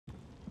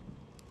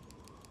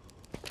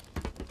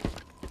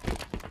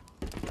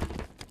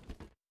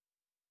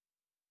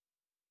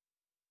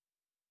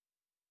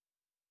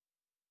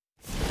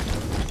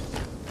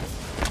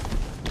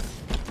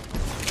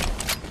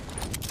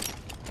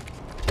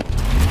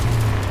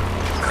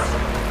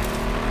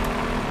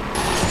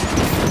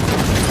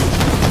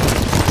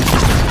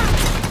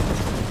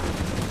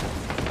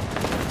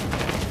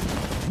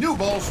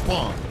ball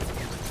spawn.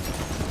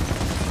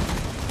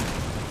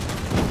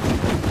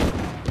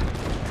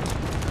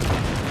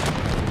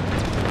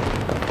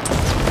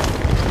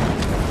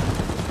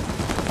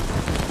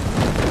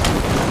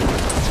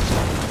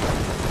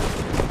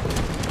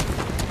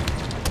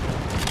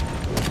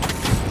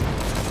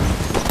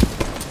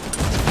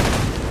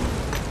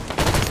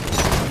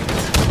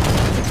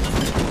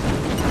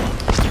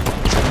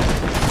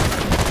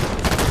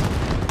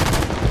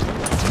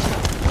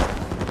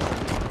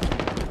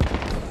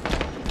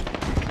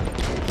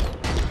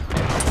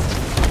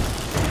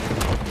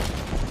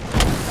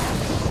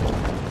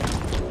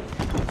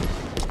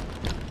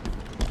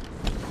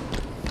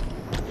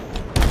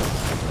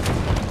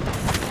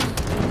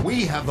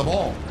 We have the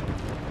ball.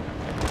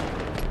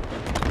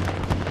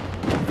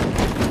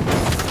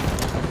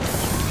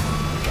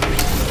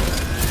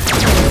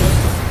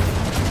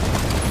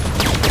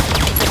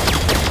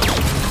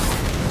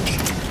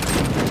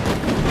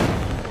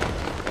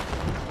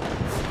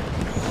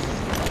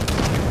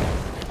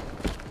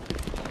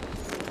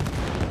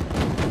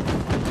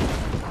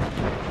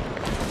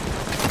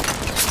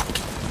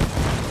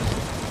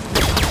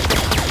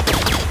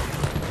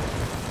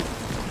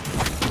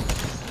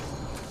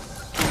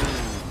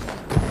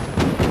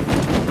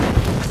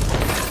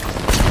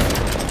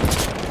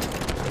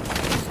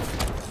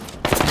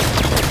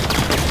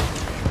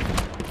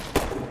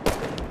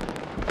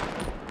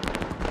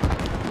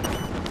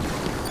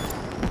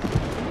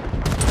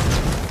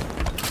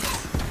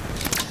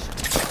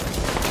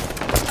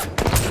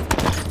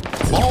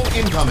 Ball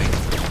incoming.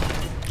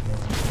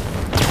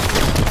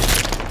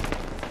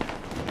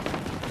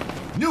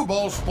 New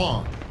ball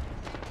spawn.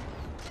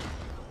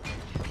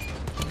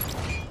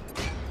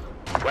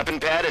 Weapon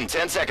pad in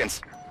 10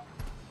 seconds.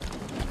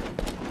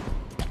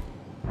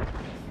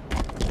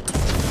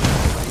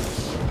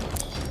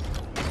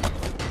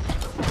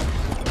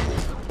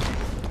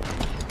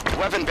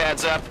 Weapon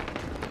pad's up.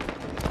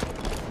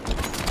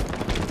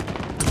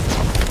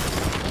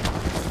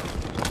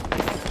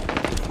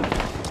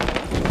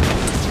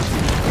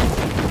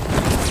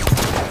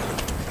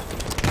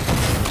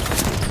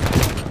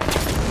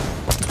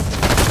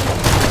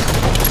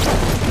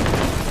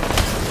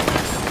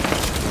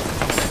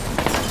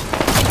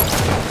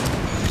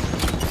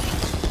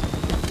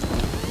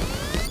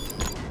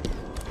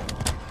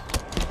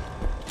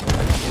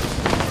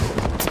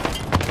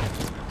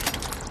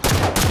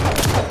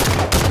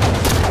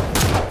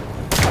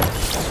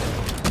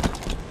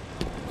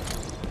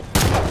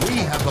 We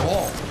have the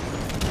ball.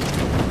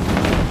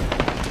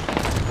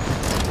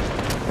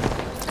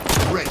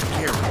 Red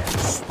carrier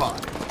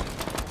spotted.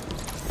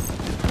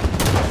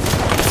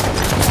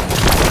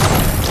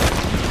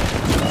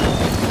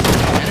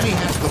 Enemy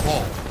has the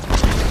ball.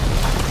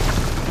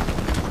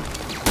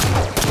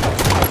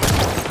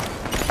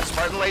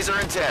 Spartan laser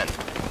in 10.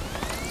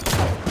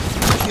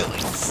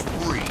 Killing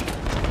spree.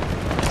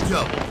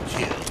 Double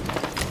kill.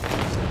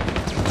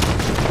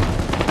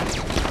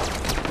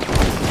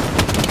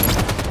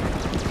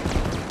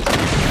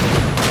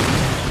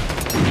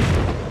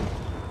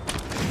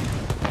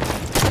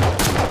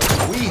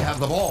 We have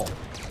the ball.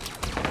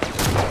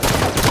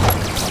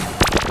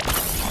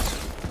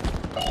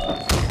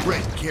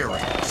 Red carrier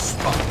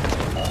spotted.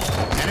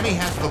 Enemy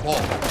has the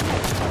ball.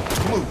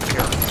 Blue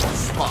carrier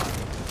spotted.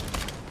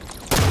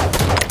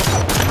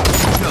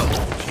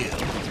 Double kill.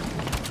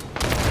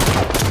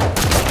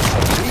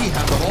 We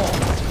have the ball.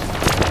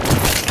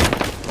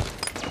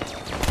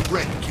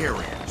 Red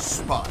carrier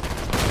spotted.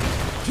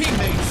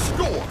 Teammates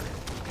scored.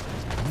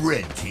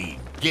 Red team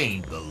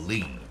gained the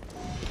lead.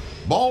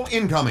 Ball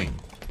incoming.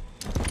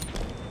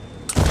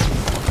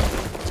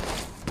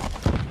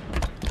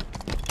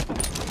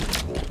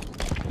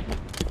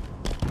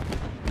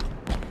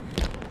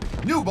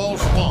 New ball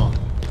spawn.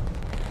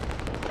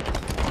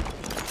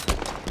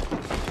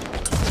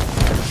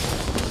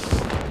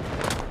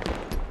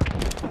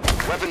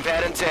 Weapon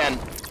pad in 10.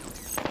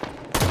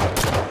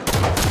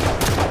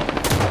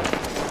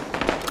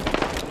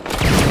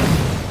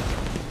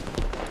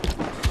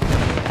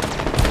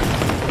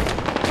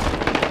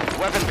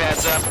 Weapon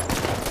pad's up.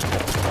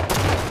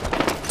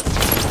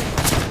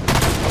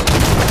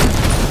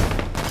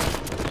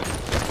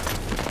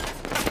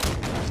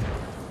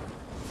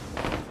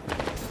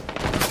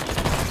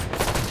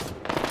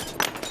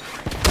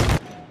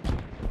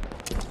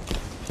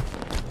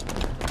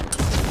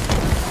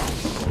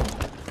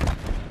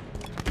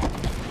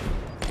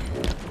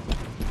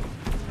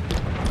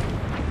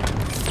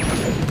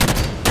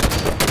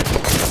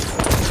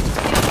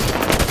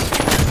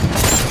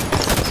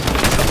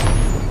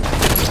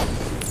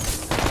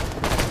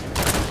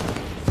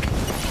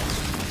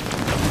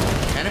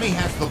 Enemy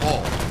has the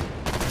ball.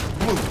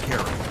 Blue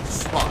carrier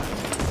spotted.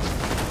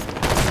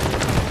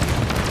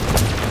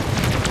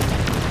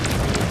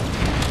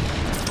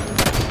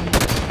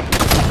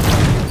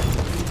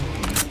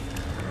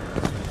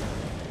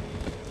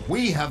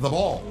 We have the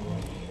ball.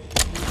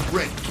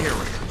 Red carrier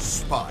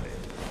spotted.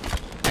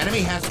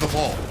 Enemy has the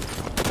ball.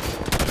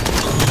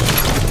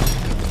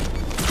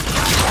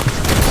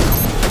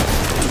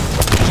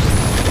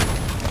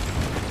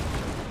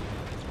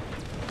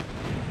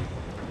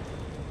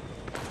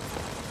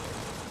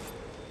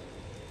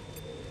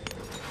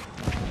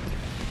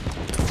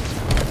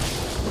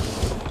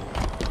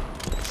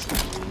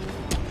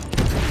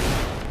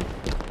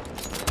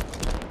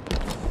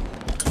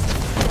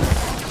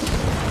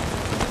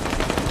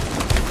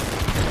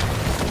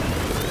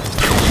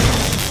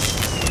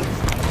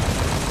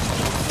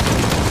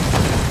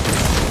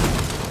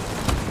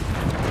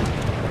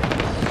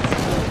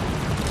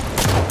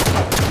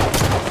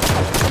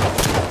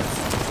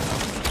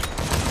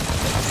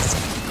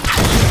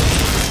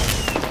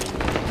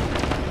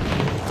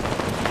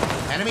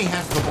 Enemy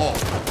has the ball.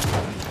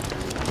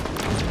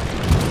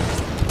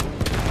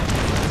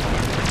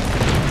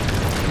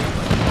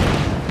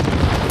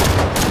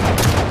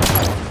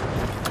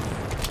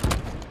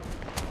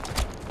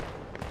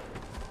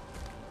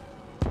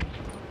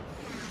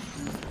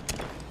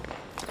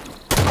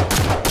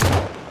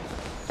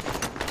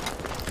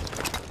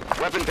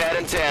 Weapon pad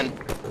in 10.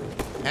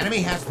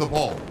 Enemy has the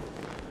ball.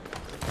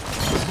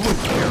 Blue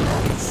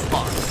carrier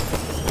spotted.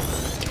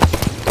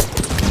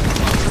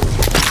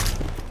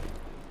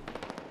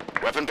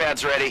 Weapon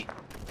pad's ready.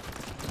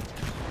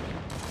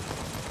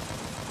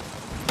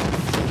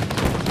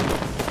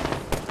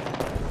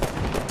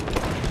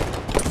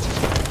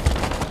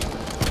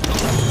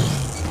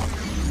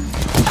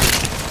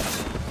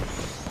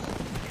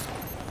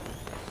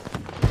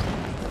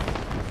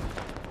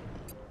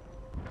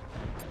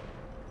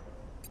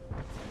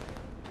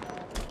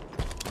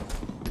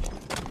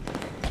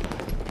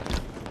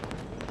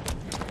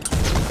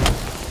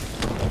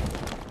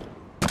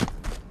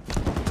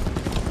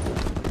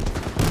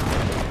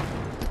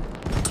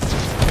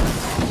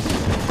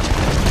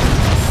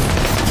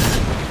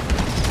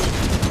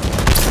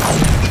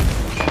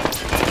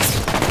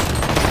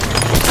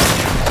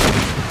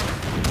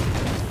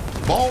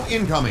 Ball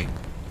incoming.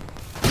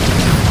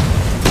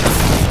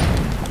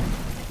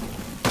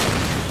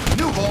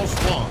 New ball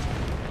spawned.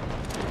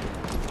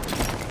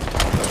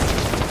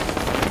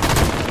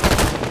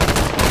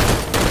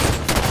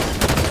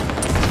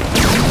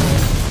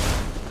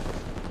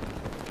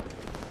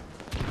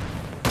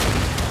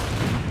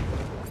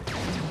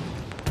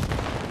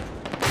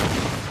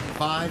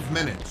 Five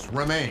minutes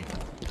remain.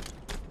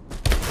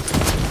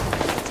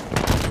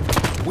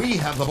 We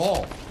have the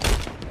ball.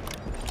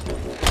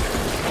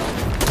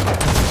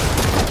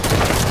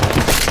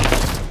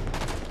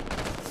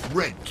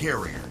 Red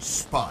carrier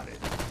spotted.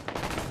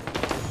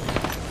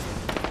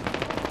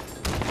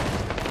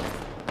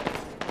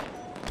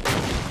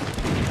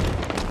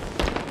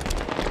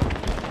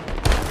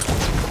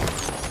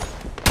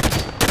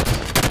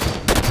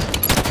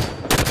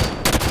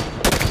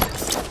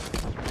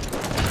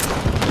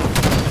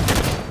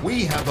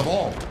 We have the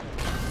ball.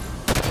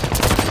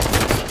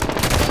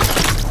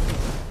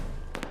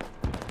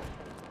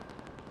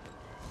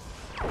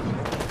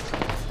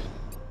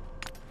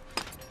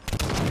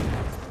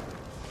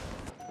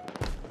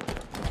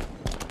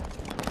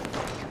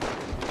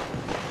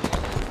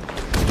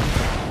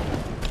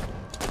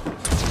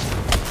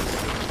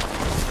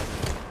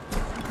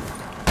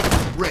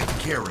 Red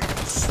carrier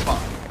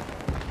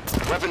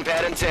spotted. Weapon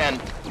pad in 10.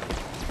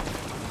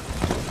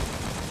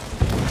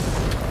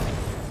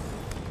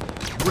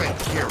 Red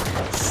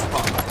carrier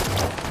spotted.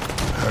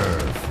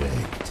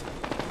 Perfect.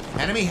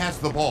 Enemy has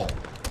the ball.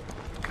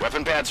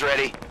 Weapon pad's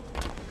ready.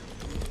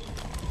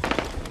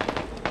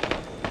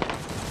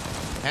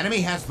 Enemy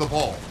has the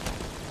ball.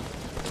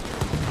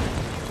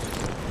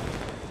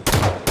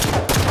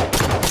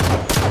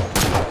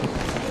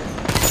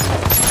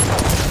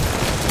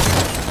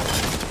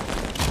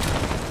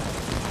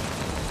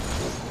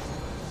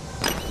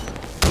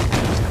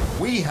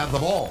 We have the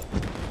ball.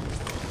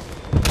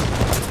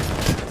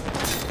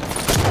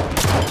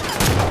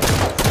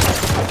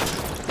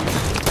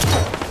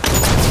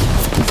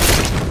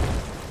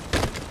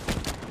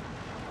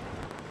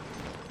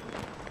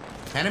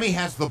 Enemy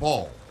has the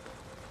ball.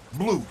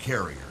 Blue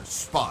carrier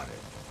spotted.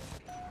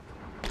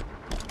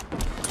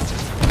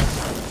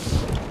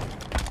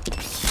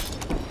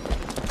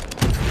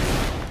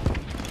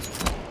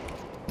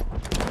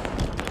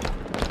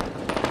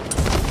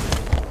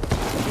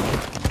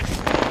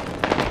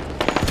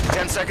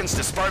 Seconds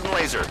to Spartan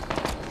laser.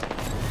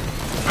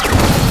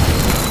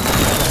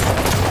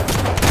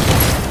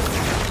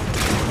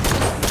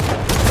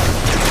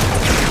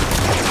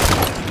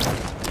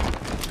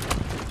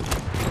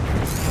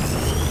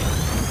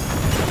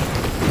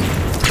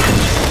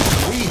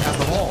 We have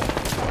the ball.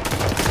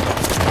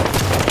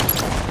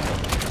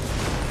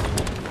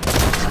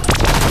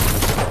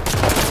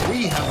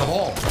 We have the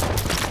ball.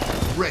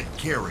 Red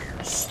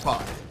carrier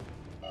spotted.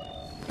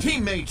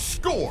 Teammate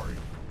scored.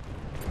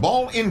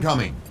 Ball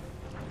incoming.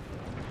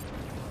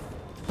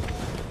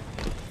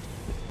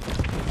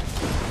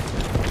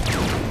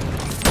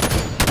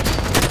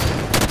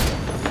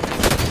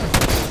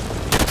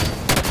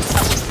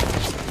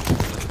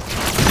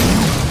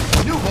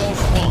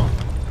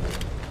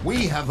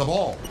 We have the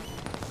ball.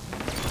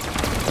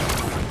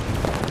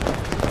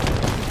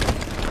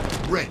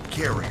 Red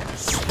carrier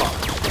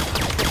spotted.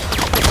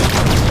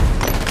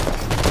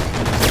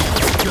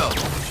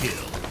 Double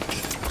kill.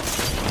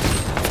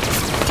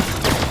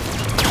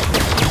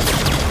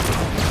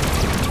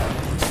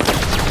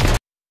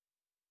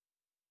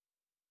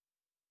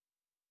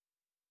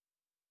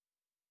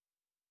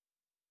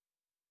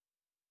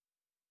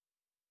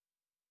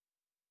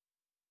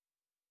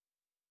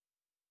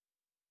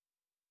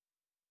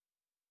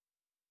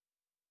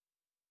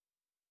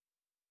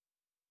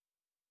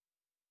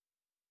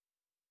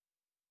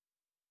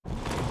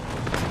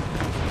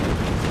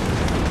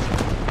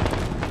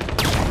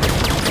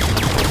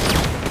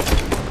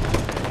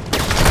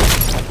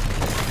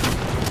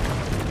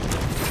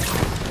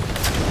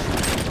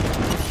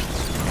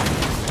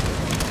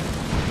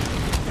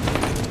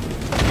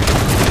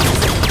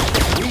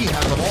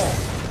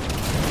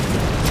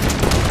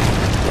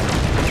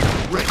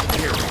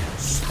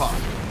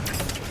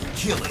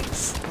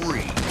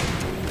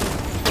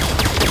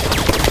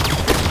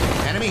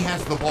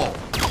 the ball.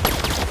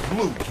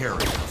 Blue carrier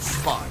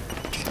spotted.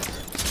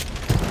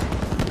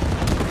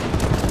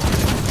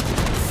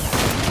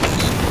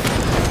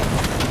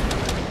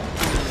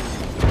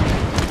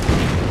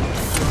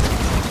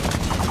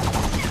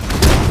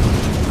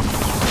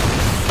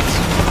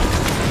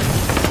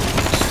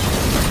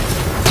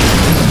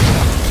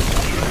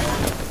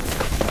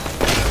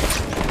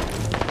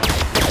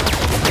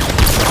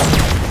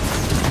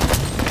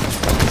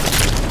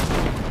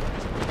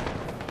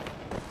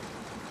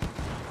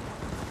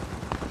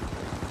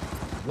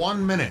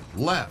 One minute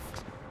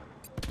left.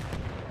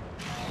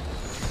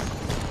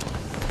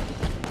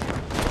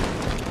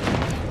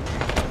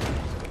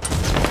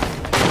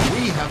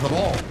 We have the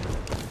ball.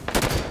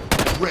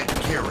 Red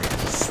carrier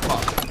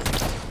spotted.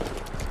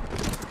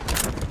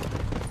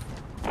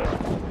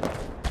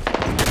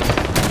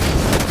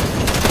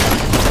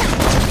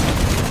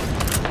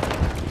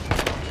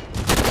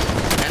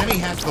 Enemy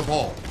has the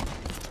ball.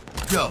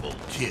 Double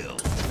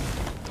kill.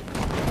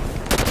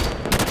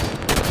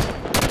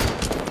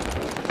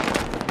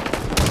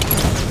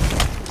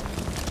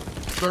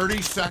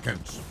 30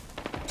 seconds.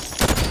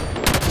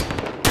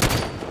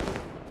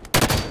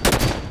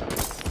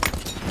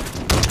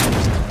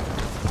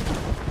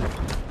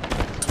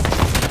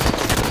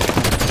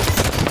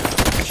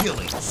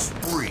 Killing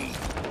spree.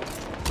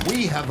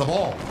 We have the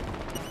ball.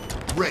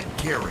 Red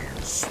carrier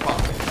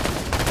spotted.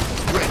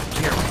 Red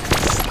carrier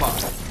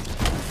spotted.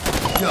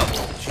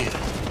 Double kill.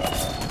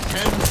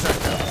 10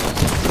 seconds.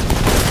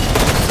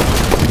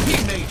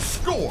 Teammate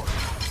scored.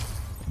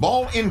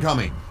 Ball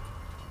incoming.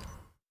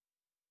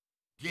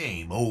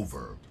 Game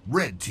over.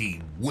 Red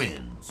team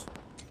wins.